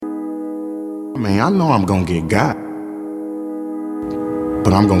I mean, I know I'm gonna get got,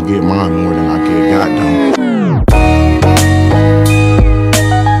 but I'm gonna get mine more than I get got, though.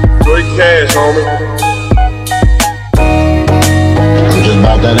 Straight cash, homie. I'm just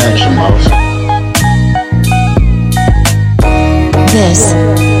about that action, boss. This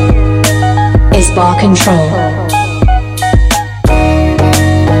is Ball Control.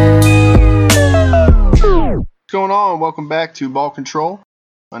 What's going on? Welcome back to Ball Control.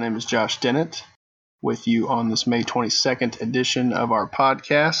 My name is Josh Dennett, with you on this May 22nd edition of our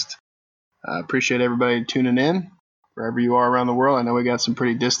podcast. I appreciate everybody tuning in, wherever you are around the world. I know we got some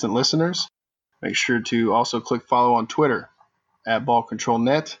pretty distant listeners. Make sure to also click follow on Twitter at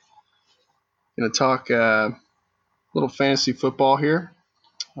BallControlNet. Going to talk a little fantasy football here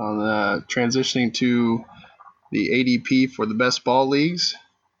on transitioning to the ADP for the best ball leagues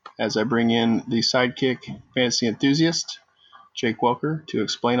as I bring in the Sidekick fantasy enthusiast, Jake Welker, to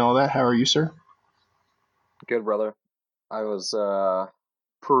explain all that. How are you, sir? Good, brother. I was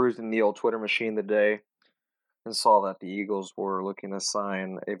perusing the old Twitter machine today and saw that the Eagles were looking to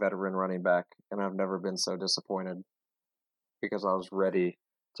sign a veteran running back, and I've never been so disappointed because I was ready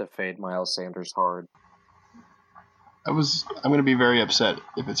to fade Miles Sanders hard. I'm going to be very upset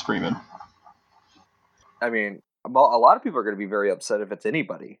if it's Freeman. I mean, a lot of people are going to be very upset if it's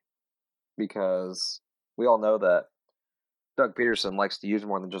anybody because we all know that Doug Peterson likes to use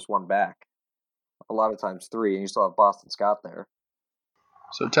more than just one back. A lot of times three, and you still have Boston Scott there.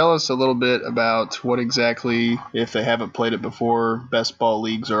 So tell us a little bit about what exactly, if they haven't played it before, best ball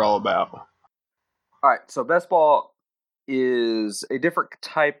leagues are all about. All right, so best ball is a different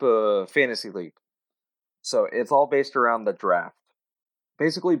type of fantasy league. So it's all based around the draft.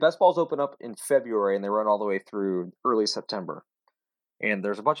 Basically, best balls open up in February and they run all the way through early September. And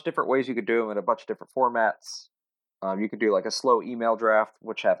there's a bunch of different ways you could do them in a bunch of different formats. You could do like a slow email draft,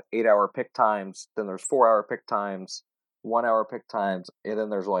 which have 8-hour pick times. Then there's 4-hour pick times, 1-hour pick times, and then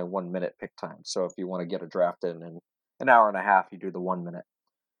there's only 1 minute pick time. So if you want to get a draft in an hour and a half, you do the 1 minute.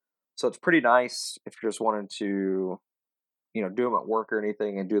 So it's pretty nice if you're just wanting to, do them at work or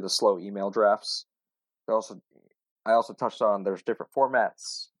anything and do the slow email drafts. I also touched on there's different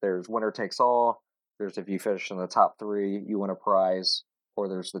formats. There's winner takes all. There's if you finish in the top 3, you win a prize. Or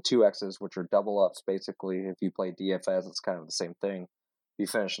there's the 2Xs, which are double ups, basically. If you play DFS, it's kind of the same thing. If you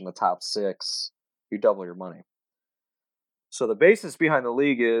finish in the top 6, you double your money. So the basis behind the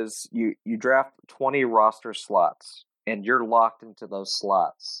league is you draft 20 roster slots, and you're locked into those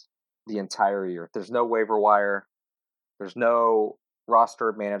slots the entire year. There's no waiver wire. There's no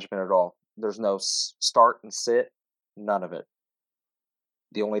roster management at all. There's no start and sit. None of it.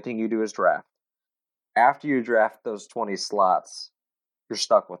 The only thing you do is draft. After you draft those 20 slots, you're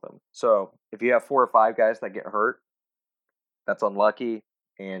stuck with them. So if you have 4 or 5 guys that get hurt, that's unlucky,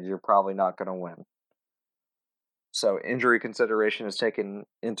 and you're probably not going to win. So injury consideration is taken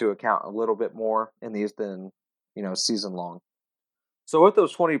into account a little bit more in these than, season long. So with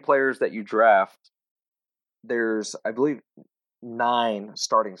those 20 players that you draft, there's, I believe, 9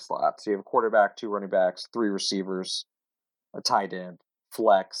 starting slots. You have a quarterback, 2 running backs, 3 receivers, a tight end,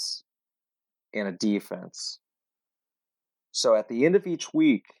 flex, and a defense. So at the end of each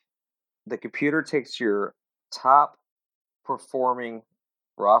week, the computer takes your top performing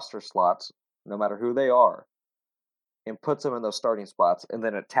roster slots, no matter who they are, and puts them in those starting spots, and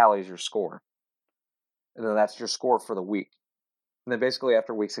then it tallies your score. And then that's your score for the week. And then basically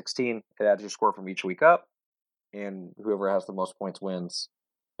after week 16, it adds your score from each week up, and whoever has the most points wins,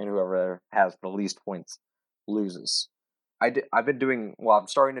 and whoever has the least points loses. I'm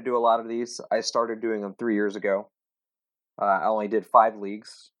starting to do a lot of these. I started doing them 3 years ago. I only did 5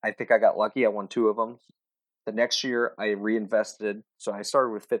 leagues. I think I got lucky. I won 2 of them. The next year, I reinvested. So I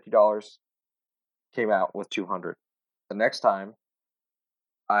started with $50, came out with $200. The next time,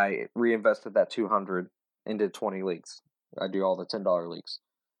 I reinvested that $200 and did 20 leagues. I do all the $10 leagues.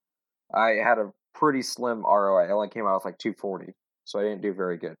 I had a pretty slim ROI. I only came out with like $240, so I didn't do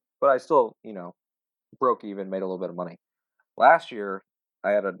very good. But I still, broke even, made a little bit of money. Last year,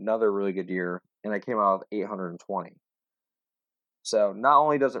 I had another really good year, and I came out with $820. So not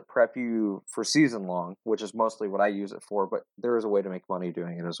only does it prep you for season long, which is mostly what I use it for, but there is a way to make money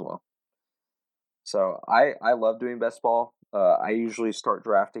doing it as well. So I love doing best ball. I usually start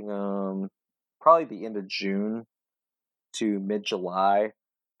drafting probably the end of June to mid-July,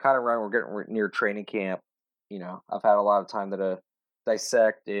 kind of around we're getting near training camp. I've had a lot of time to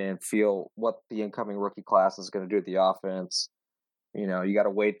dissect and feel what the incoming rookie class is going to do at the offense. You got to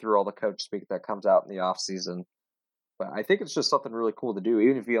wade through all the coach speak that comes out in the off season. But I think it's just something really cool to do,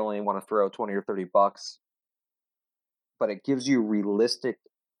 even if you only want to throw $20 or $30. But it gives you realistic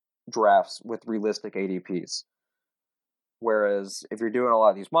drafts with realistic ADPs. Whereas if you're doing a lot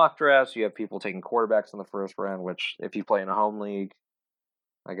of these mock drafts, you have people taking quarterbacks in the first round, which if you play in a home league,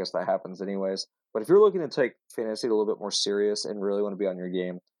 I guess that happens anyways. But if you're looking to take fantasy a little bit more serious and really want to be on your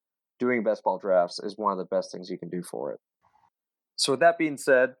game, doing best ball drafts is one of the best things you can do for it. So with that being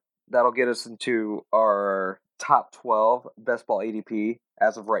said, that'll get us into our top 12 best ball ADP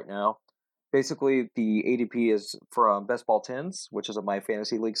as of right now. Basically, the ADP is from Best Ball 10s, which is a My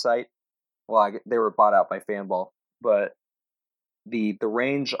Fantasy League site. Well, they were bought out by Fanball, but the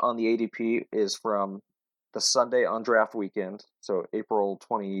range on the ADP is from the Sunday on draft weekend, so April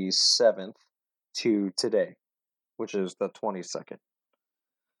 27th, to today, which is the 22nd.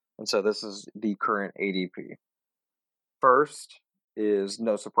 And so this is the current ADP. First is,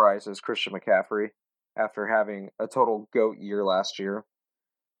 no surprises, Christian McCaffrey, after having a total GOAT year last year.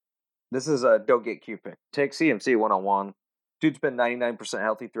 This is a don't get cute pick. Take CMC one-on-one. Dude's been 99%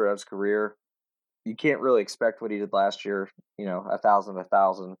 healthy throughout his career. You can't really expect what he did last year. 1,000,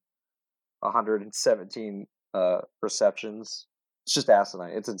 117 receptions. It's just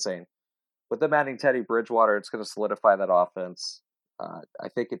asinine. It's insane. With them adding Teddy Bridgewater, it's going to solidify that offense. I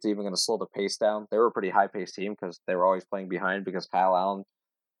think it's even going to slow the pace down. They were a pretty high-paced team because they were always playing behind because Kyle Allen,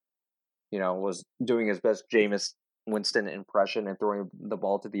 was doing his best Jameis Winston impression and throwing the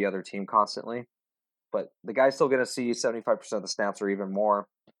ball to the other team constantly. But the guy's still going to see 75% of the snaps or even more.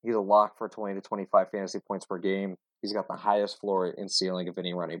 He's a lock for 20 to 25 fantasy points per game. He's got the highest floor and ceiling of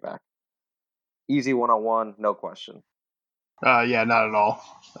any running back. Easy one-on-one, no question. Yeah, not at all.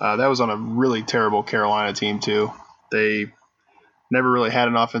 That was on a really terrible Carolina team, too. They never really had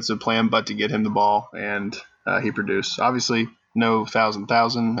an offensive plan but to get him the ball, and he produced. Obviously, no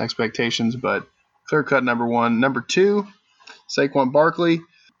 1,000 expectations, but clear-cut number one. Number two, Saquon Barkley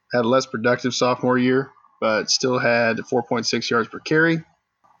had a less productive sophomore year, but still had 4.6 yards per carry,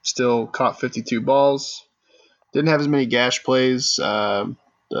 still caught 52 balls, didn't have as many gash plays,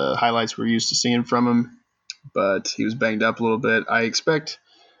 the highlights we're used to seeing from him, but he was banged up a little bit. I expect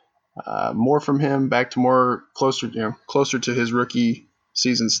more from him, back to more closer to his rookie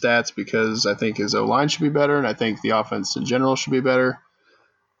season stats, because I think his O-line should be better, and I think the offense in general should be better.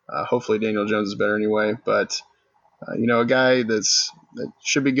 Hopefully Daniel Jones is better anyway, but a guy that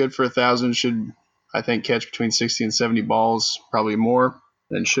should be good for 1,000 should, I think, catch between 60 and 70 balls, probably more,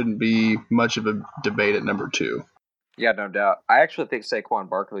 and shouldn't be much of a debate at number two. Yeah, no doubt. I actually think Saquon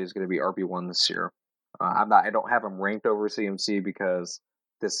Barkley is going to be RB1 this year. I don't have him ranked over CMC because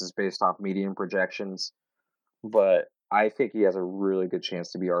this is based off median projections, but I think he has a really good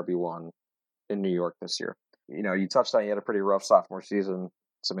chance to be RB1 in New York this year. You touched on he had a pretty rough sophomore season.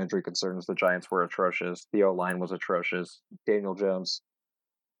 Some injury concerns. The Giants were atrocious. The O-line was atrocious. Daniel Jones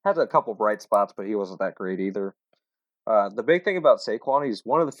had a couple bright spots, but he wasn't that great either. The big thing about Saquon, he's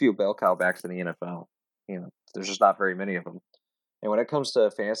one of the few bell cow backs in the NFL. There's just not very many of them. And when it comes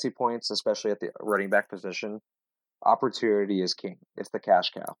to fantasy points, especially at the running back position, opportunity is king. It's the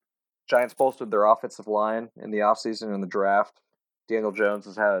cash cow. Giants bolstered their offensive line in the offseason and the draft. Daniel Jones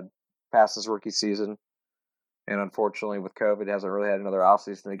has had past his rookie season. And unfortunately, with COVID, hasn't really had another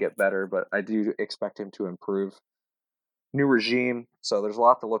offseason to get better, but I do expect him to improve. New regime, so there's a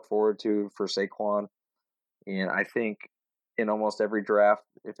lot to look forward to for Saquon. And I think in almost every draft,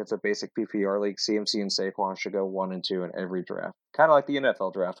 if it's a basic PPR league, CMC and Saquon should go 1 and 2 in every draft. Kind of like the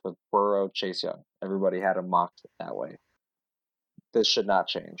NFL draft with Burrow, Chase Young. Everybody had him mocked that way. This should not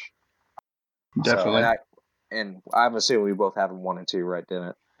change. Definitely. So, and I'm assuming we both have him 1 and 2, right, didn't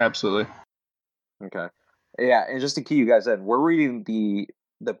it? Absolutely. Okay. Yeah, and just to key you guys in, we're reading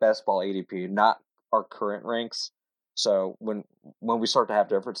the best ball ADP, not our current ranks. So when we start to have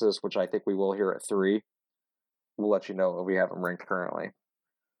differences, which I think we will here at 3, we'll let you know if we have them ranked currently.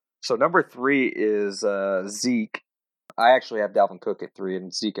 So number 3 is Zeke. I actually have Dalvin Cook at 3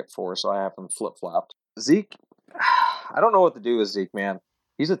 and Zeke at 4, so I have them flip-flopped. Zeke, I don't know what to do with Zeke, man.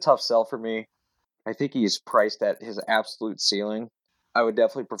 He's a tough sell for me. I think he's priced at his absolute ceiling. I would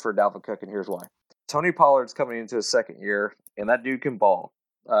definitely prefer Dalvin Cook, and here's why. Tony Pollard's coming into his second year, and that dude can ball.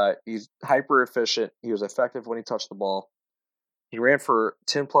 He's hyper efficient. He was effective when he touched the ball. He ran for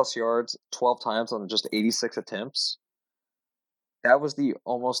 10-plus yards 12 times on just 86 attempts. That was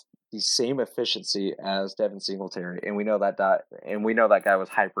almost the same efficiency as Devin Singletary, and we know that guy was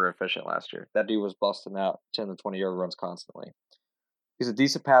hyper efficient last year. That dude was busting out 10 to 20-yard runs constantly. He's a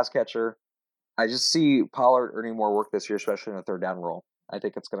decent pass catcher. I just see Pollard earning more work this year, especially in the third down role. I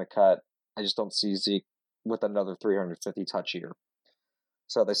think it's going to cut. I just don't see Zeke with another 350 touch year.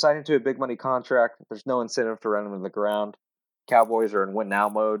 So they signed him to a big money contract. There's no incentive to run him to the ground. Cowboys are in win now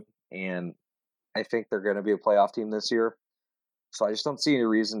mode, and I think they're going to be a playoff team this year. So I just don't see any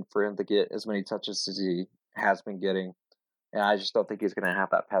reason for him to get as many touches as he has been getting. And I just don't think he's going to have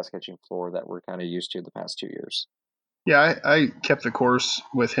that pass catching floor that we're kind of used to the past 2 years. Yeah, I kept the course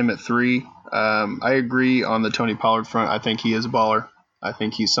with him at 3. I agree on the Tony Pollard front. I think he is a baller. I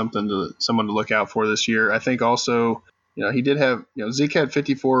think he's someone to look out for this year. I think also, he did have, Zeke had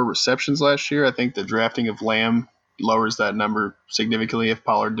 54 receptions last year. I think the drafting of Lamb lowers that number significantly if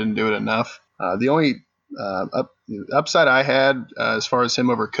Pollard didn't do it enough. The only upside I had as far as him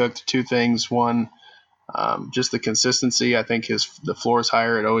over Cook, 2 things. One, just the consistency. I think the floor is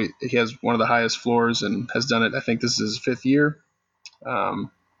higher. He has one of the highest floors and has done it. I think this is his 5th year.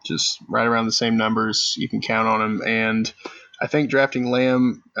 Just right around the same numbers. You can count on him. And I think drafting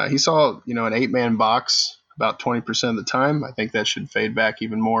Lamb, he saw an 8-man box about 20% of the time. I think that should fade back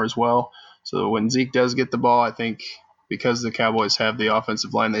even more as well. So when Zeke does get the ball, I think because the Cowboys have the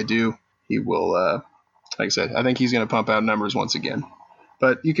offensive line they do, he will. Like I said, I think he's going to pump out numbers once again.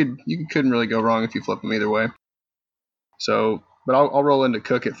 But you couldn't really go wrong if you flip him either way. So, but I'll roll into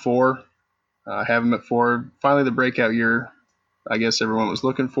Cook at 4. Have him at 4. Finally, the breakout year I guess everyone was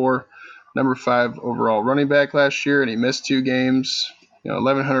looking for. Number 5 overall running back last year, and he missed 2 games.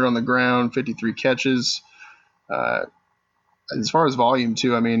 1,100 on the ground, 53 catches. As far as volume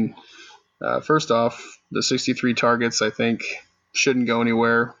too, I mean, first off, the 63 targets I think shouldn't go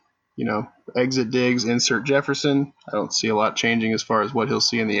anywhere. Exit Diggs, insert Jefferson. I don't see a lot changing as far as what he'll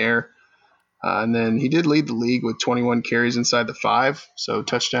see in the air. And then he did lead the league with 21 carries inside the 5, so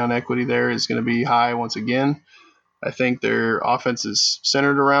touchdown equity there is going to be high once again. I think their offense is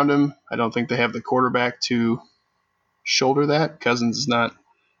centered around him. I don't think they have the quarterback to shoulder that. Cousins is not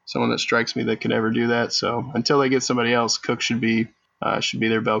someone that strikes me that can ever do that. So until they get somebody else, Cook should be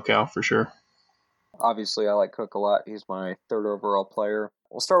their bell cow for sure. Obviously, I like Cook a lot. He's my 3rd overall player.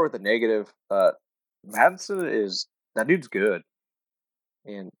 We'll start with the negative. Mattison that dude's good,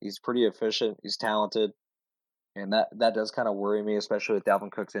 and he's pretty efficient. He's talented, and that does kind of worry me, especially with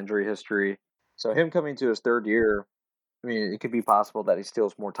Dalvin Cook's injury history. So him coming to his 3rd year, I mean, it could be possible that he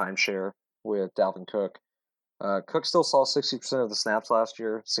steals more timeshare with Dalvin Cook. Cook still saw 60% of the snaps last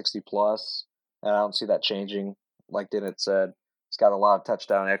year, 60 plus, and I don't see that changing. Like Dennett said, he's got a lot of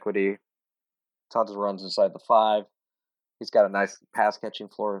touchdown equity, tons of runs inside the 5. He's got a nice pass catching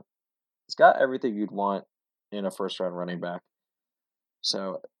floor. He's got everything you'd want in a 1st-round running back.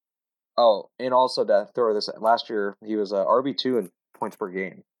 So, and also to throw this, last year he was RB2 in points per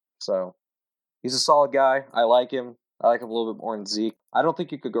game. So he's a solid guy. I like him. I like him a little bit more than Zeke. I don't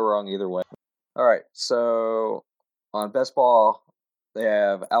think you could go wrong either way. All right, so on Best Ball, they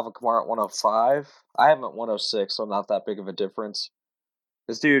have Alvin Kamara at 105. I have him at 106, so not that big of a difference.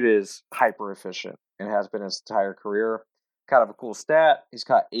 This dude is hyper efficient and has been his entire career. Kind of a cool stat. He's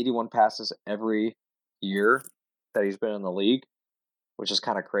caught 81 passes every year that he's been in the league, which is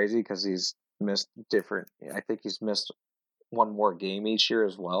kind of crazy because he's missed I think he's missed one more game each year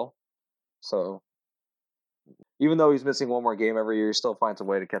as well. So even though he's missing one more game every year, he still finds a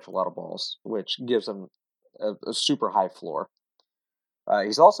way to catch a lot of balls, which gives him a super high floor.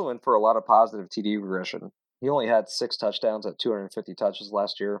 He's also in for a lot of positive TD regression. He only had 6 touchdowns at 250 touches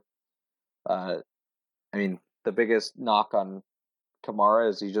last year. The biggest knock on Kamara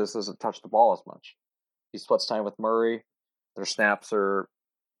is he just doesn't touch the ball as much. He splits time with Murray. Their snaps are...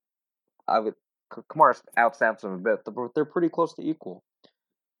 Kamara outsnaps him a bit, but they're pretty close to equal.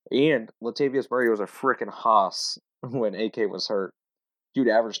 And Latavius Murray was a freaking hoss when AK was hurt. Dude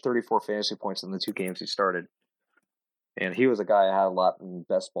averaged 34 fantasy points in the 2 games he started. And he was a guy I had a lot in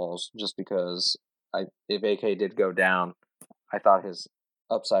best balls just because if AK did go down, I thought his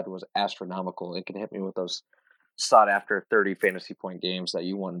upside was astronomical. It could hit me with those sought-after 30 fantasy point games that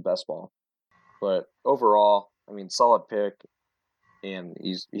you won in best ball. But overall, solid pick, and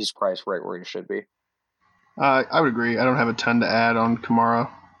he's priced right where he should be. I would agree. I don't have a ton to add on Kamara.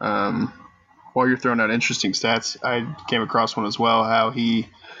 While you're throwing out interesting stats, I came across one as well, how he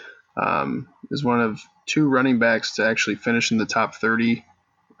is one of 2 running backs to actually finish in the top 30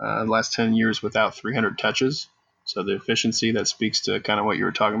 the last 10 years without 300 touches. So the efficiency, that speaks to kind of what you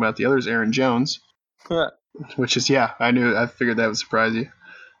were talking about. The other is Aaron Jones, which is, I figured that would surprise you.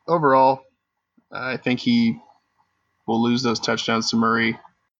 Overall, I think he will lose those touchdowns to Murray,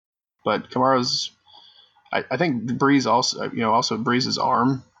 but Kamara's, I think Breeze also Breeze's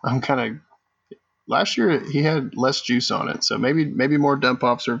arm, last year he had less juice on it, so maybe more dump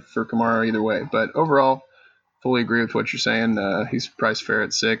offs for Kamara either way. But overall, fully agree with what you're saying. He's priced fair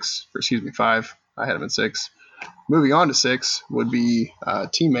at 5. I had him at 6. Moving on to 6 would be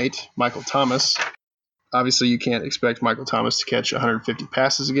teammate Michael Thomas. Obviously, you can't expect Michael Thomas to catch 150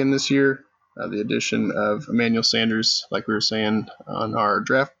 passes again this year. the addition of Emmanuel Sanders, like we were saying on our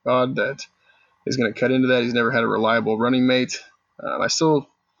draft pod, that is going to cut into that. He's never had a reliable running mate. I still,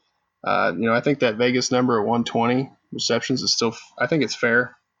 I think that Vegas number of 120 receptions is still, I think it's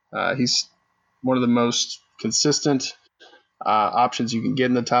fair. He's one of the most consistent options you can get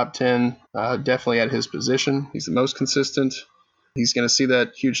in the top 10, definitely at his position. He's the most consistent. He's going to see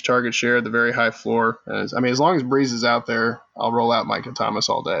that huge target share, the very high floor. As long as Breeze is out there, I'll roll out Micah Thomas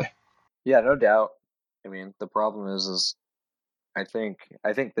all day. Yeah, no doubt. I mean, the problem is I think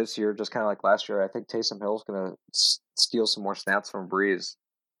this year, just kind of like last year, I think Taysom Hill's going to steal some more snaps from Breeze.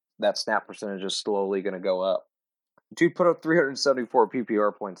 That snap percentage is slowly going to go up. Dude put up 374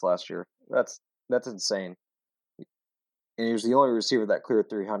 PPR points last year. That's insane. And he was the only receiver that cleared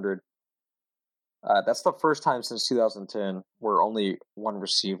 300. That's the first time since 2010 where only one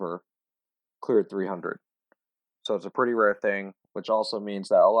receiver cleared 300. So it's a pretty rare thing, which also means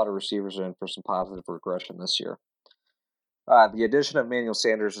that a lot of receivers are in for some positive regression this year. The addition of Emmanuel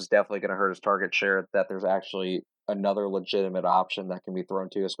Sanders is definitely going to hurt his target share, that there's actually another legitimate option that can be thrown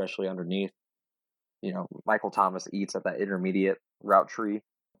to, especially underneath. Michael Thomas eats at that intermediate route tree.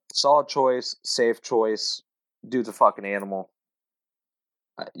 Solid choice, safe choice. Dude's a fucking animal.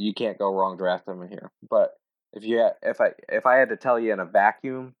 You can't go wrong drafting him in here. But if I had to tell you in a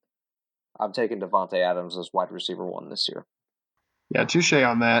vacuum, I'm taking Devontae Adams as wide receiver 1 this year. Yeah, touche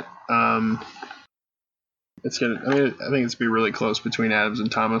on that. I think it's gonna be really close between Adams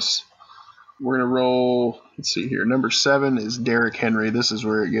and Thomas. We're gonna roll. Let's see here. Number 7 is Derrick Henry. This is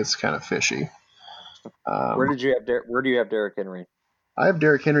where it gets kind of fishy. Where do you have Derrick Henry? I have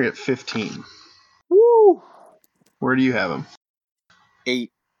Derrick Henry at 15. Woo! Where do you have him?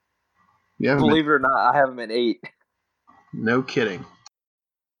 8. Believe it or not, I have him at 8. No kidding.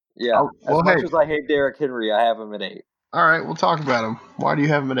 Yeah. As much as I hate Derrick Henry, I have him at 8. All right, we'll talk about him. Why do you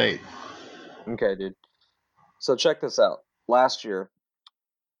have him at 8? Okay, dude. So check this out. Last year,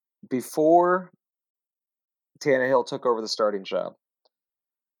 before Tannehill took over the starting job.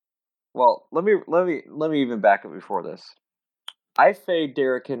 Well, let me even back up before this. I fade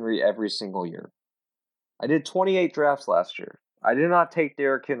Derrick Henry every single year. I did 28 drafts last year. I did not take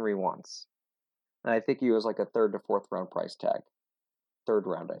Derrick Henry once. And I think he was like a 3rd to 4th round price tag. 3rd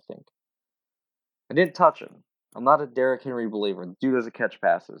round, I think. I didn't touch him. I'm not a Derrick Henry believer. The dude doesn't catch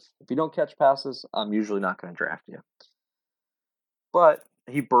passes. If you don't catch passes, I'm usually not going to draft you. But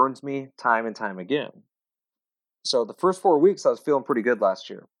he burns me time and time again. So the first 4 weeks, I was feeling pretty good last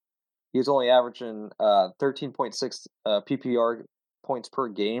year. He was only averaging 13.6 PPR points per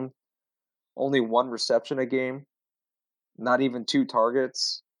game. Only 1 reception a game. Not even 2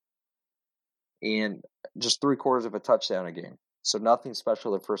 targets. And just 3/4 of a touchdown a game. So nothing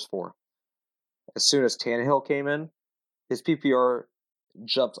special the first 4. As soon as Tannehill came in, his PPR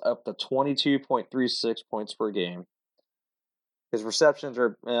jumped up to 22.36 points per game. His receptions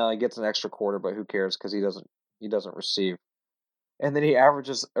are he gets an extra 1/4, but who cares because he doesn't receive. And then he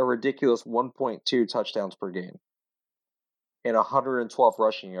averages a ridiculous 1.2 touchdowns per game and 112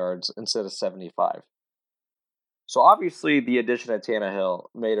 rushing yards instead of 75. So obviously the addition of Tannehill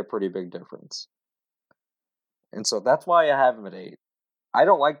made a pretty big difference. And so that's why I have him at 8. I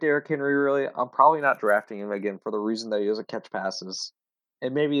don't like Derrick Henry really. I'm probably not drafting him again for the reason that he doesn't catch passes.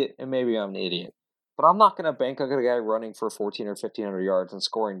 And maybe I'm an idiot. But I'm not going to bank on a guy running for 1,400 or 1,500 yards and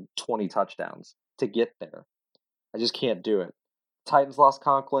scoring 20 touchdowns to get there. I just can't do it. Titans lost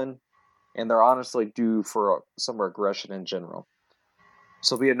Conklin, and they're honestly due for some regression in general.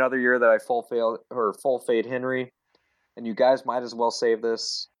 So it'll be another year that I full fade Henry, and you guys might as well save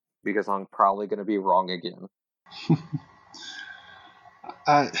this because I'm probably going to be wrong again.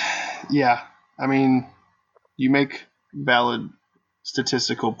 Yeah, I mean, you make valid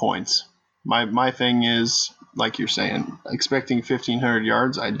statistical points. My thing is, like you're saying, expecting 1,500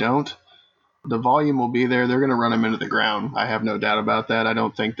 yards. I don't. The volume will be there. They're going to run him into the ground. I have no doubt about that. I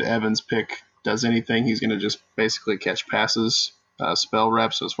don't think the Evans pick does anything. He's going to just basically catch passes, spell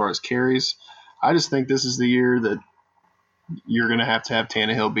reps as far as carries. I just think this is the year that you're going to have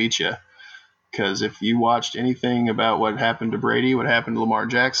Tannehill beat you. Because if you watched anything about what happened to Brady, what happened to Lamar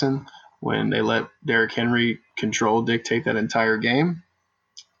Jackson, when they let Derrick Henry dictate that entire game,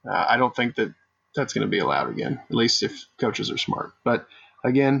 I don't think that's going to be allowed again, at least if coaches are smart. But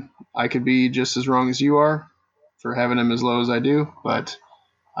again, I could be just as wrong as you are for having him as low as I do, but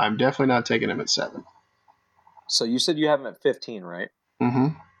I'm definitely not taking him at 7. So you said you have him at 15, right? Mm-hmm.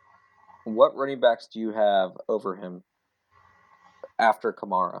 What running backs do you have over him after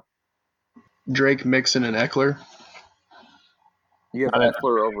Kamara? Drake, Mixon, and Eckler. You have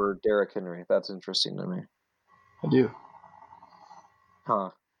Eckler over Derrick Henry. That's interesting to me. I do.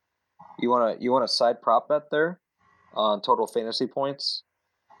 Huh. You want a side prop bet there on total fantasy points,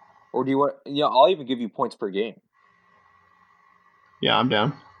 or do you want? I'll even give you points per game. Yeah, I'm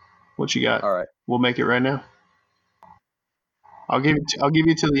down. What you got? All right. We'll make it right now. I'll give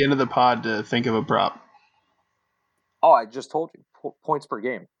you till the end of the pod to think of a prop. Oh, I just told you points per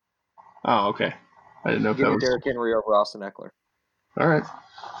game. Oh, okay. I didn't know if Give that me was. Derrick Henry over Austin Eckler. All right,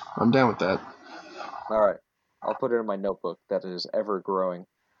 I'm down with that. All right, I'll put it in my notebook that is ever growing.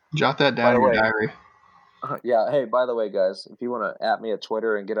 Jot that By down the in your way- diary. Yeah. Hey, by the way, guys, if you want to at me at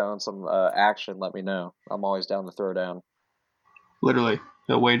Twitter and get on some action, let me know. I'm always down to throw down. Literally,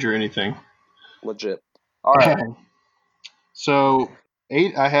 he'll wager anything. Legit. All right. So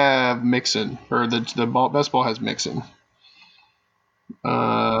 8, I have Mixon, or the best ball has Mixon. So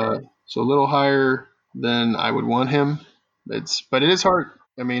a little higher than I would want him. But it is hard.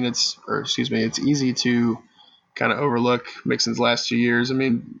 I mean, it's easy to kind of overlook Mixon's last 2 years. I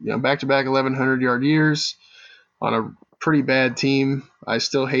mean, back-to-back 1,100-yard years on a pretty bad team. I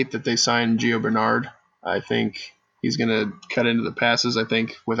still hate that they signed Gio Bernard. I think he's going to cut into the passes. I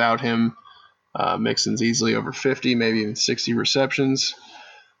think without him, Mixon's easily over 50, maybe even 60 receptions.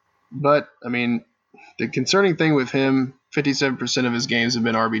 But, I mean, the concerning thing with him, 57% of his games have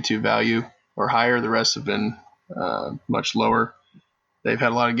been RB2 value or higher. The rest have been much lower. They've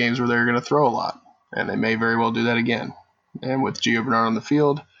had a lot of games where they're going to throw a lot, and they may very well do that again. And with Gio Bernard on the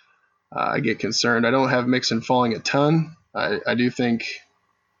field, I get concerned. I don't have Mixon falling a ton. I do think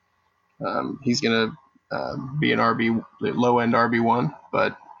he's going to be an low-end RB1,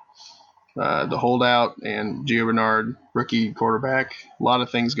 but the holdout and Gio Bernard, rookie quarterback, a lot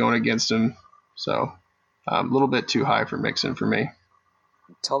of things going against him. So a little bit too high for Mixon for me.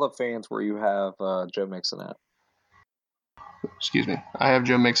 Tell the fans where you have Joe Mixon at. Excuse me. I have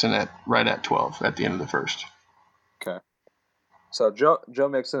Joe Mixon right at 12 at the end of the first. Okay. So Joe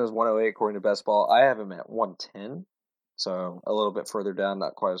Mixon is 108 according to Best Ball. I have him at 110, so a little bit further down,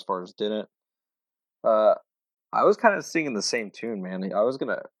 not quite as far as Didn't. I was kind of singing the same tune, man. I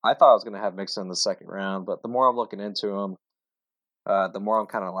thought I was gonna have Mixon in the second round, but the more I'm looking into him, the more I'm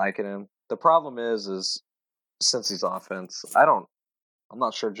kind of liking him. The problem is since he's offense, I'm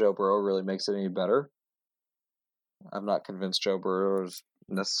not sure Joe Burrow really makes it any better. I'm not convinced Joe Burrow is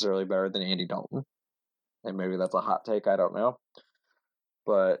necessarily better than Andy Dalton. And maybe that's a hot take, I don't know.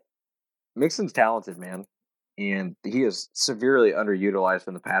 But Mixon's talented, man. And he is severely underutilized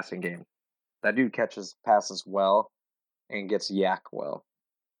in the passing game. That dude catches passes well and gets yak well.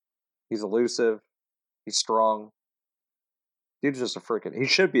 He's elusive. He's strong. Dude's just he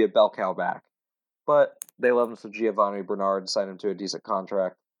should be a bell cow back. But they love him some Giovanni Bernard and signed him to a decent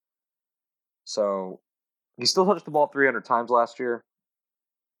contract. So he still touched the ball 300 times last year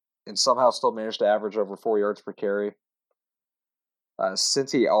and somehow still managed to average over 4 yards per carry.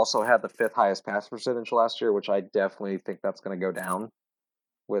 Since he also had the 5th highest pass percentage last year, which I definitely think that's going to go down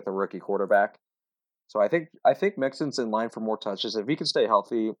with a rookie quarterback. So I think Mixon's in line for more touches. If he can stay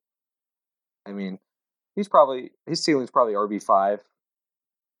healthy, I mean, his ceiling's probably RB5,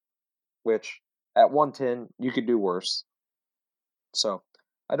 which at 110 you could do worse. So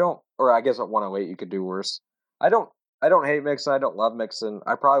I guess at 108 you could do worse. I don't hate Mixon. I don't love Mixon.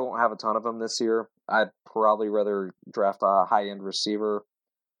 I probably won't have a ton of him this year. I'd probably rather draft a high-end receiver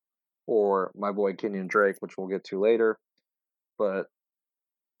or my boy Kenyon Drake, which we'll get to later. But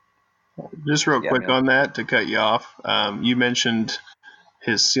just real quick on that, to cut you off, you mentioned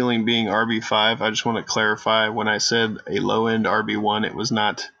his ceiling being RB5. I just want to clarify, when I said a low-end RB1, it was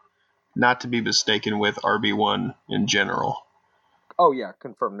not to be mistaken with RB1 in general. Oh, yeah,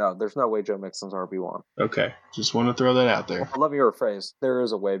 confirmed. No, there's no way Joe Mixon's RB1. Okay, just want to throw that out there. Let me rephrase. There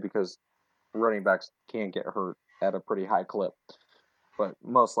is a way because running backs can get hurt at a pretty high clip. But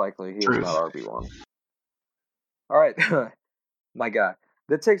most likely he is not RB1. All right, my guy.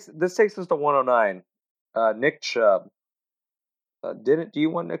 This takes us to 109. Nick Chubb. Do you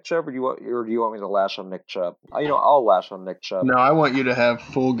want Nick Chubb or do you want me to lash on Nick Chubb? I'll lash on Nick Chubb. No, I want you to have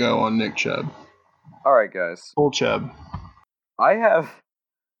full go on Nick Chubb. All right, guys. Full Chubb. I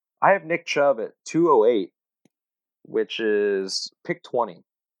have Nick Chubb at 208, which is pick 20.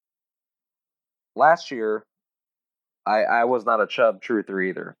 Last year, I was not a Chubb truther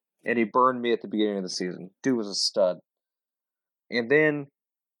either, and he burned me at the beginning of the season. Dude was a stud. And then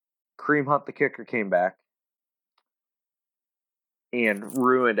Kareem Hunt, the kicker, came back and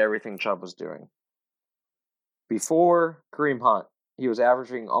ruined everything Chubb was doing. Before Kareem Hunt, he was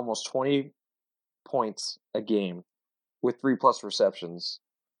averaging almost 20 points a game with 3+ receptions.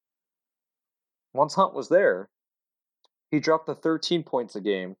 Once Hunt was there, he dropped to 13 points a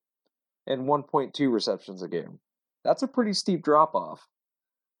game and 1.2 receptions a game. That's a pretty steep drop-off.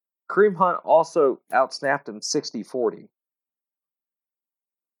 Kareem Hunt also outsnapped him 60-40.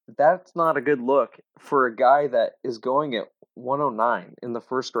 That's not a good look for a guy that is going at 109 in the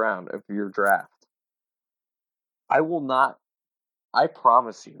first round of your draft. I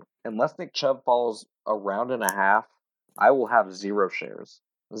promise you, unless Nick Chubb falls a round and a half, I will have 0 shares.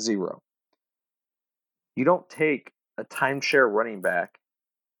 0. You don't take a timeshare running back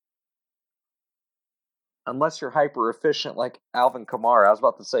unless you're hyper efficient like Alvin Kamara. I was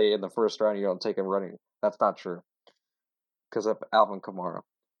about to say in the first round you don't take him running. That's not true because of Alvin Kamara.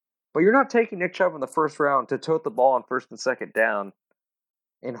 But you're not taking Nick Chubb in the first round to tote the ball on first and second down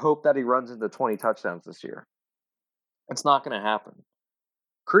and hope that he runs into 20 touchdowns this year. It's not going to happen.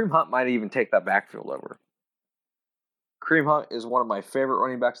 Kareem Hunt might even take that backfield over. Kareem Hunt is one of my favorite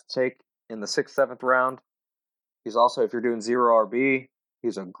running backs to take in the 6th, 7th round. He's also, if you're doing 0 RB,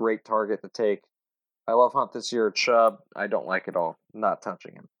 he's a great target to take. I love Hunt this year. Chubb, I don't like at all. Not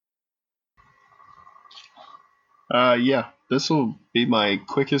touching him. Yeah, this will be my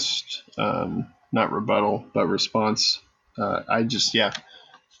quickest, not rebuttal, but response.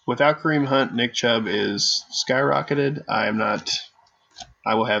 Without Kareem Hunt, Nick Chubb is skyrocketed. I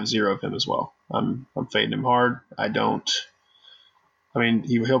will have 0 of him as well. I'm fading him hard. He'll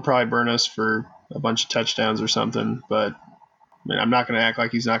probably burn us for a bunch of touchdowns or something, but I'm not going to act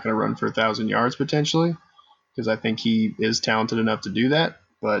like he's not going to run for 1,000 yards potentially, because I think he is talented enough to do that.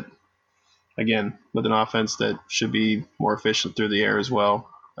 But again, with an offense that should be more efficient through the air as well,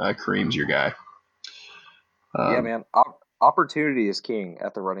 Kareem's your guy. Yeah, man. Opportunity is king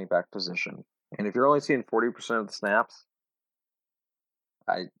at the running back position. And if you're only seeing 40% of the snaps,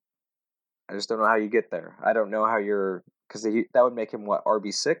 I just don't know how you get there. I don't know how because that would make him what,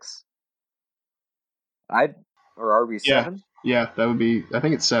 RB6? Or RB7? Yeah, that would be. I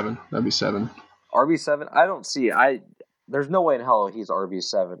think it's 7. That'd be 7. RB7. I don't see. There's no way in hell he's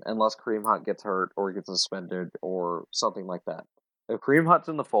RB7 unless Kareem Hunt gets hurt or gets suspended or something like that. If Kareem Hunt's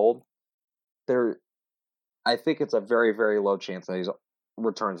in the fold, I think it's a very, very low chance that he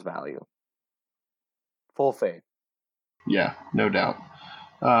returns value. Full fade. Yeah, no doubt.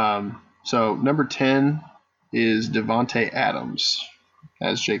 So number 10 is Davante Adams.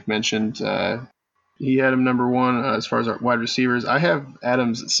 As Jake mentioned, he had him number 1 as far as our wide receivers. I have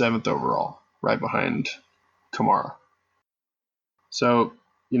Adams at 7th overall, right behind Kamara. So,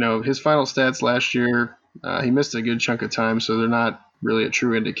 his final stats last year, he missed a good chunk of time, so they're not really a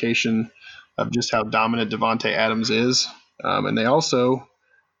true indication of just how dominant Davante Adams is. And they also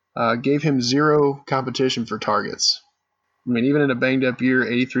gave him 0 competition for targets. Even in a banged-up year,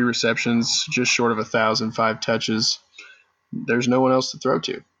 83 receptions, just short of 1,000, 5 touches. There's no one else to throw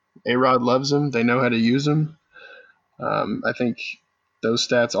to. A-Rod loves him. They know how to use him. I think those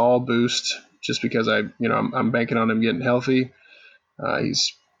stats all boost just because I'm banking on him getting healthy.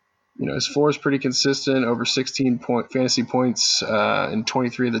 His floor is pretty consistent, over 16 fantasy points in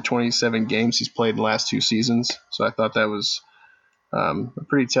 23 of the 27 games he's played in the last 2 seasons. So I thought that was a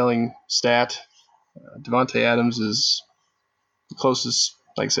pretty telling stat. Davante Adams is the closest.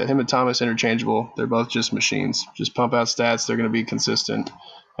 Like I said, him and Thomas interchangeable. They're both just machines. Just pump out stats. They're going to be consistent,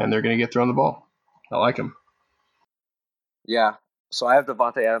 and they're going to get thrown the ball. I like him. Yeah. So I have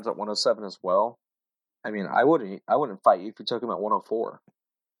Davante Adams at 107 as well. I wouldn't fight you if you took him at 104.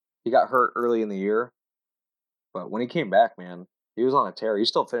 He got hurt early in the year, but when he came back, man, he was on a tear. He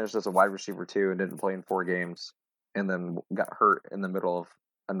still finished as a wide receiver too and didn't play in 4 games, and then got hurt in the middle of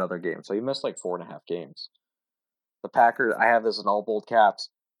another game. So he missed like 4.5 games. The Packers, I have this in all bold caps,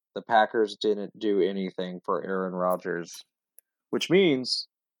 the Packers didn't do anything for Aaron Rodgers, which means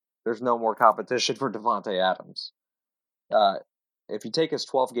there's no more competition for Davante Adams. If you take his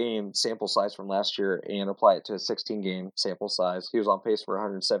 12-game sample size from last year and apply it to a 16-game sample size, he was on pace for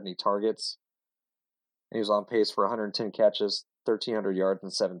 170 targets. And he was on pace for 110 catches, 1,300 yards,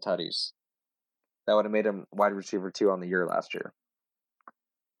 and 7 tutties. That would have made him wide receiver 2 on the year last year.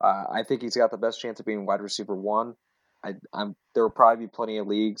 I think he's got the best chance of being wide receiver 1. There will probably be plenty of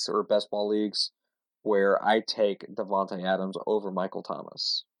leagues or best ball leagues where I take Davante Adams over Michael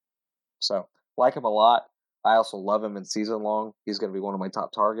Thomas. So, like him a lot. I also love him in season long. He's going to be one of my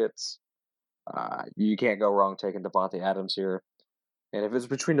top targets. You can't go wrong taking Davante Adams here. And if it's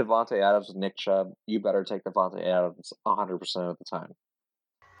between Davante Adams and Nick Chubb, you better take Davante Adams 100% of the time.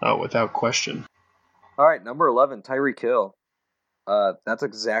 Oh, without question. All right, number 11, Tyreek Hill. That's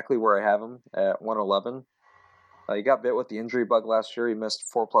exactly where I have him at 111. He got bit with the injury bug last year. He missed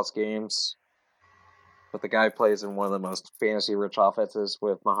 4+ games. But the guy plays in one of the most fantasy-rich offenses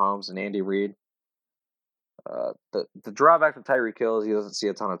with Mahomes and Andy Reid. The drawback to Tyreek Hill is he doesn't see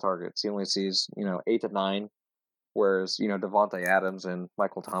a ton of targets. He only sees 8 to 9. Whereas, Devontae Adams and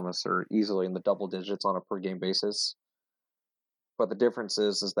Michael Thomas are easily in the double digits on a per game basis. But the difference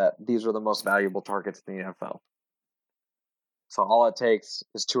is that these are the most valuable targets in the NFL. So all it takes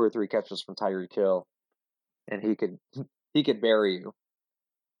is 2 or 3 catches from Tyreek Hill, and he could bury you.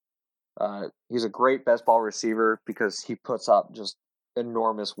 He's a great best ball receiver because he puts up just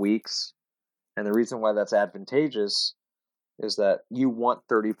enormous weeks. And the reason why that's advantageous is that you want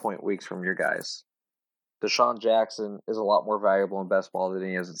 30-point weeks from your guys. Deshaun Jackson is a lot more valuable in best ball than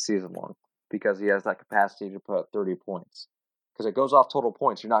he is in season long because he has that capacity to put up 30 points. Because it goes off total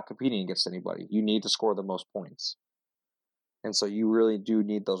points. You're not competing against anybody. You need to score the most points. And so you really do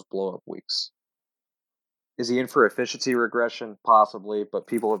need those blow-up weeks. Is he in for efficiency regression? Possibly, but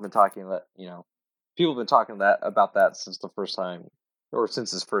people have been talking about that since the first time, or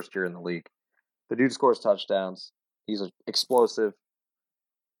since his first year in the league. The dude scores touchdowns. He's explosive.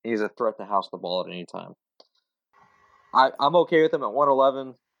 He's a threat to house the ball at any time. I'm okay with him at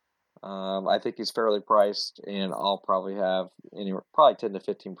 111. I think he's fairly priced, and I'll probably have probably 10 to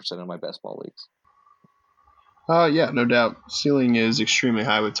 15% of my best ball leagues. Yeah, no doubt. Ceiling is extremely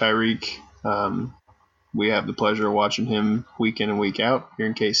high with Tyreek. We have the pleasure of watching him week in and week out here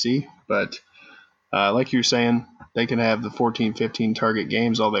in KC. But like you're saying, they can have the 14, 15 target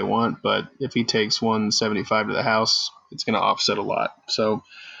games all they want, but if he takes 175 to the house, it's going to offset a lot. So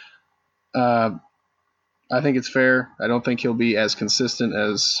I think it's fair. I don't think he'll be as consistent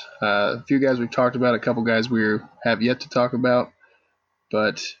as a few guys we've talked about, a couple guys we have yet to talk about.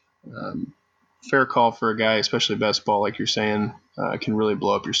 But fair call for a guy, especially best ball, like you're saying, can really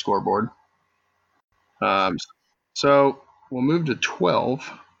blow up your scoreboard. So we'll move to 12.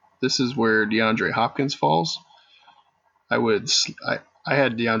 This is where DeAndre Hopkins falls. I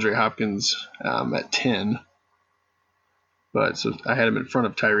had DeAndre Hopkins at 10, but so I had him in front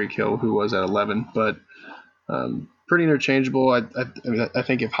of Tyreek Hill, who was at 11. But pretty interchangeable. I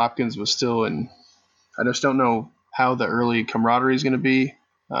think if Hopkins was still in, I just don't know how the early camaraderie is going to be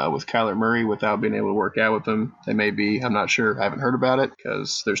with Kyler Murray without being able to work out with him. They may be. I'm not sure. I haven't heard about it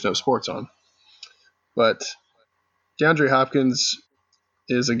because there's no sports on. But DeAndre Hopkins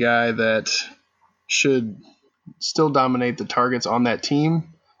is a guy that should still dominate the targets on that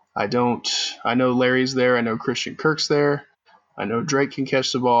team. I know Larry's there. I know Christian Kirk's there. I know Drake can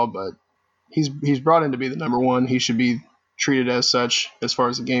catch the ball, but he's brought in to be the number one. He should be treated as such as far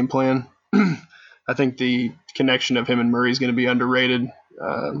as the game plan. I think the connection of him and Murray is going to be underrated,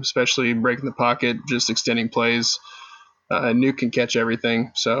 especially breaking the pocket, just extending plays. Nuke can catch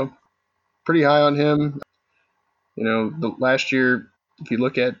everything, so pretty high on him. The last year, if you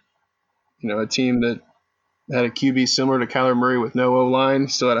look at a team that had a QB similar to Kyler Murray with no O-line,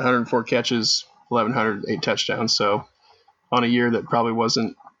 still had 104 catches, 1,108 touchdowns. So on a year that probably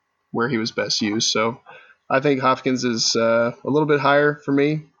wasn't where he was best used. So I think Hopkins is a little bit higher for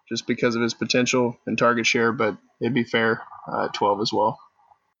me just because of his potential and target share, but it'd be fair at 12 as well.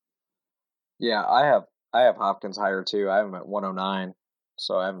 Yeah, I have Hopkins higher too. I have him at 109,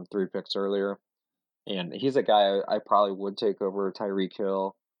 so I have him 3 picks earlier. And he's a guy I probably would take over Tyreek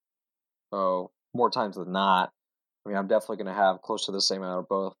Hill more times than not. I mean, I'm definitely going to have close to the same amount of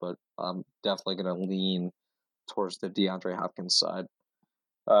both, but I'm definitely going to lean towards the DeAndre Hopkins side.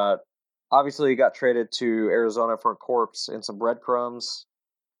 Obviously, he got traded to Arizona for a corpse and some breadcrumbs,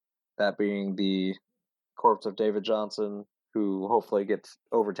 that being the corpse of David Johnson, who hopefully gets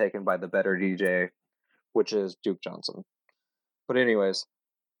overtaken by the better DJ, which is Duke Johnson. But anyways,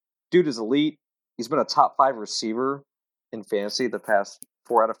 dude is elite. He's been a top 5 receiver in fantasy the past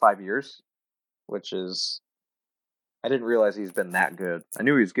 4 out of 5 years, which is, I didn't realize he's been that good. I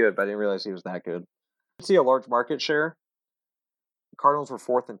knew he was good, but I didn't realize he was that good. You see a large market share. The Cardinals were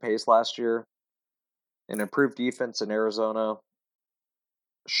 4th in pace last year. An improved defense in Arizona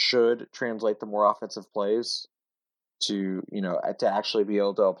should translate to more offensive plays to actually be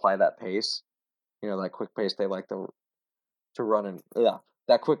able to apply that pace. That quick pace they like to run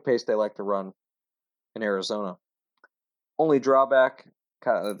that quick pace they like to run in Arizona. Only drawback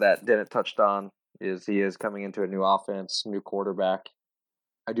kind of that Dennett touched on is he is coming into a new offense, new quarterback.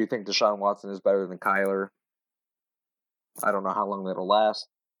 I do think Deshaun Watson is better than Kyler. I don't know how long that'll last.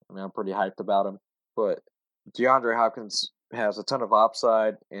 I mean, I'm pretty hyped about him. But DeAndre Hopkins has a ton of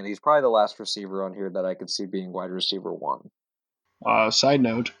upside, and he's probably the last receiver on here that I could see being wide receiver 1. Side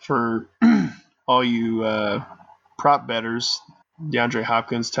note, for all you prop bettors, DeAndre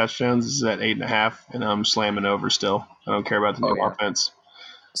Hopkins touchdowns is at 8.5, and I'm slamming over still. I don't care about the new offense.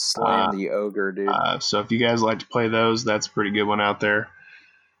 Slam the ogre, dude. So if you guys like to play those, that's a pretty good one out there.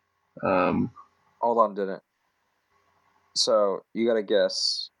 Hold on, Dennett. So you got to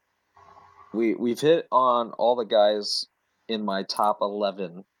guess we've hit on all the guys in my top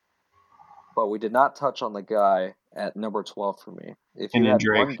 11, but we did not touch on the guy at number 12 for me. If you Kenyon had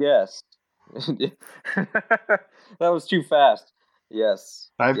Drake. one guess, that was too fast. Yes,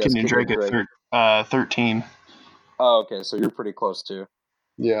 I have yes, Kenyon Drake at 13. Oh, okay, so you're pretty close too.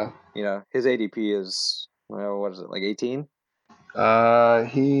 Yeah. You know, his ADP is, well, what is it, like 18?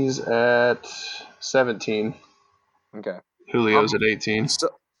 He's at 17. Okay. Julio's at 18. So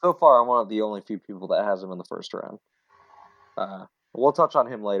far, I'm one of the only few people that has him in the first round. We'll touch on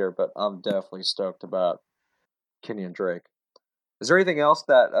him later, but I'm definitely stoked about Kenyon Drake. Is there anything else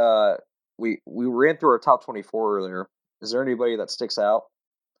that we ran through our top 24 earlier? Is there anybody that sticks out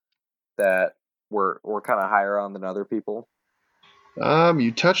that we're kind of higher on than other people?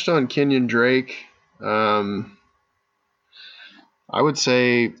 You touched on Kenyon Drake. I would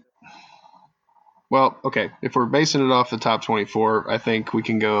say, well, okay, if we're basing it off the top 24, I think we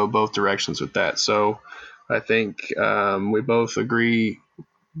can go both directions with that. So I think we both agree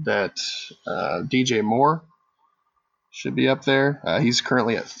that DJ Moore should be up there. He's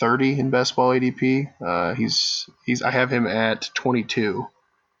currently at 30 in best ball ADP. I have him at 22.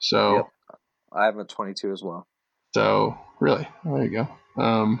 So Yep. I have him at 22 as well. So really, there you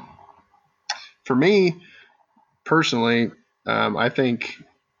go. For me personally, I think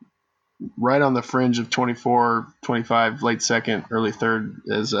right on the fringe of 24, 25, late second, early third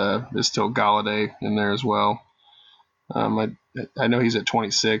is still Galladay in there as well. I know he's at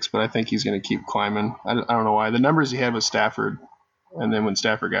 26, but I think he's going to keep climbing. I don't know why. The numbers he had with Stafford, and then when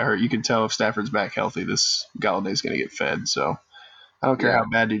Stafford got hurt, you could tell if Stafford's back healthy, this Galladay's going to get fed. So I don't care how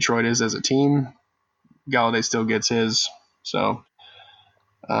bad Detroit is as a team. Galladay still gets his. So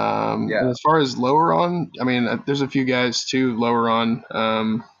and as far as lower on, I mean, there's a few guys too lower on.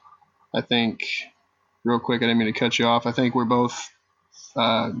 I think, real quick, I didn't mean to cut you off. I think we're both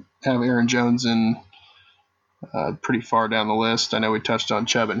have Aaron Jones in pretty far down the list. I know we touched on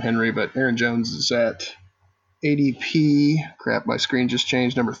Chubb and Henry, but Aaron Jones is at ADP. Crap, my screen just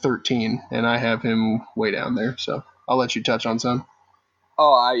changed, number 13, and I have him way down there. So I'll let you touch on some.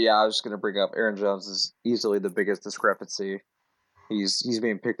 Oh, I was just going to bring up Aaron Jones is easily the biggest discrepancy. He's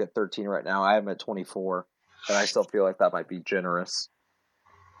being picked at 13 right now. I have him at 24, and I still feel like that might be generous.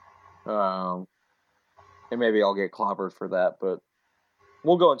 And maybe I'll get clobbered for that, but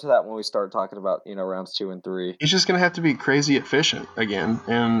we'll go into that when we start talking about, rounds 2 and 3. He's just going to have to be crazy efficient again,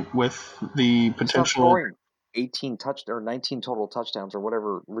 and with the potential 18 or 19 total touchdowns or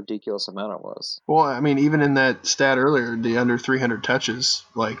whatever ridiculous amount it was. Well, I mean, even in that stat earlier, the under 300 touches,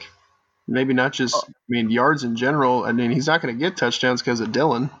 like maybe not just, yards in general. I mean, he's not going to get touchdowns because of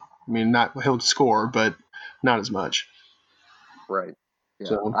Dillon. I mean, he'll score, but not as much. Right. Yeah.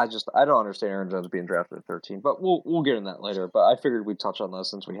 So, I don't understand Aaron Jones being drafted at 13, but we'll get in that later. But I figured we'd touch on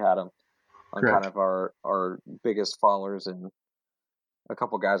this since we had him on correct. Kind of our biggest followers and a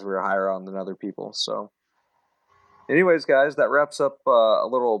couple guys we were higher on than other people. So. Anyways, guys, that wraps up a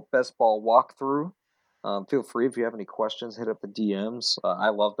little best ball walkthrough. Feel free if you have any questions, hit up the DMs. I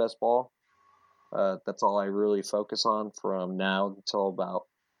love best ball. That's all I really focus on from now until about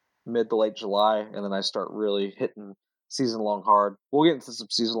mid to late July, and then I start really hitting season long hard. We'll get into some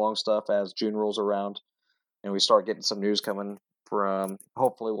season long stuff as June rolls around, and we start getting some news coming from.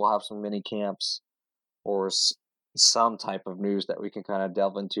 Hopefully, we'll have some mini camps or some type of news that we can kind of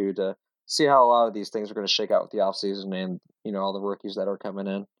delve into to see how a lot of these things are going to shake out with the offseason and, all the rookies that are coming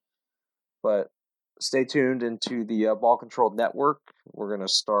in. But stay tuned into the Ball Control Network. We're going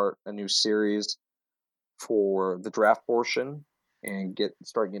to start a new series for the draft portion and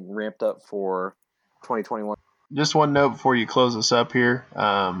start getting ramped up for 2021. Just one note before you close this up here.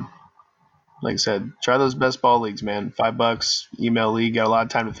 Like I said, try those best ball leagues, man. $5, email league. Got a lot of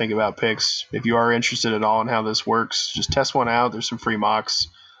time to think about picks. If you are interested at all in how this works, just test one out. There's some free mocks.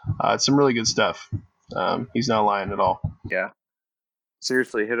 It's some really good stuff. He's not lying at all. Yeah.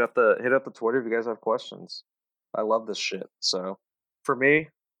 Seriously, hit up the Twitter if you guys have questions. I love this shit. So, for me,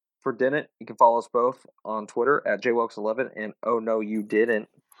 for Dennett, you can follow us both on Twitter at jwelks11 and oh no you didn't.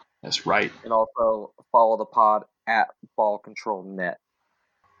 That's right. And also follow the pod at Ball Control Net.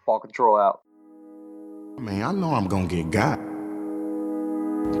 Ball Control out. I mean, I know I'm gonna get got,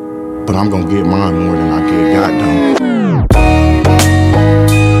 but I'm gonna get mine more than I get got done.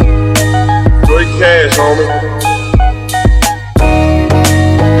 Good cash, homie.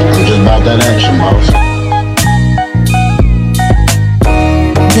 I'm just about that action, boss.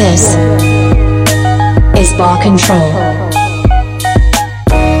 This is Ball Control.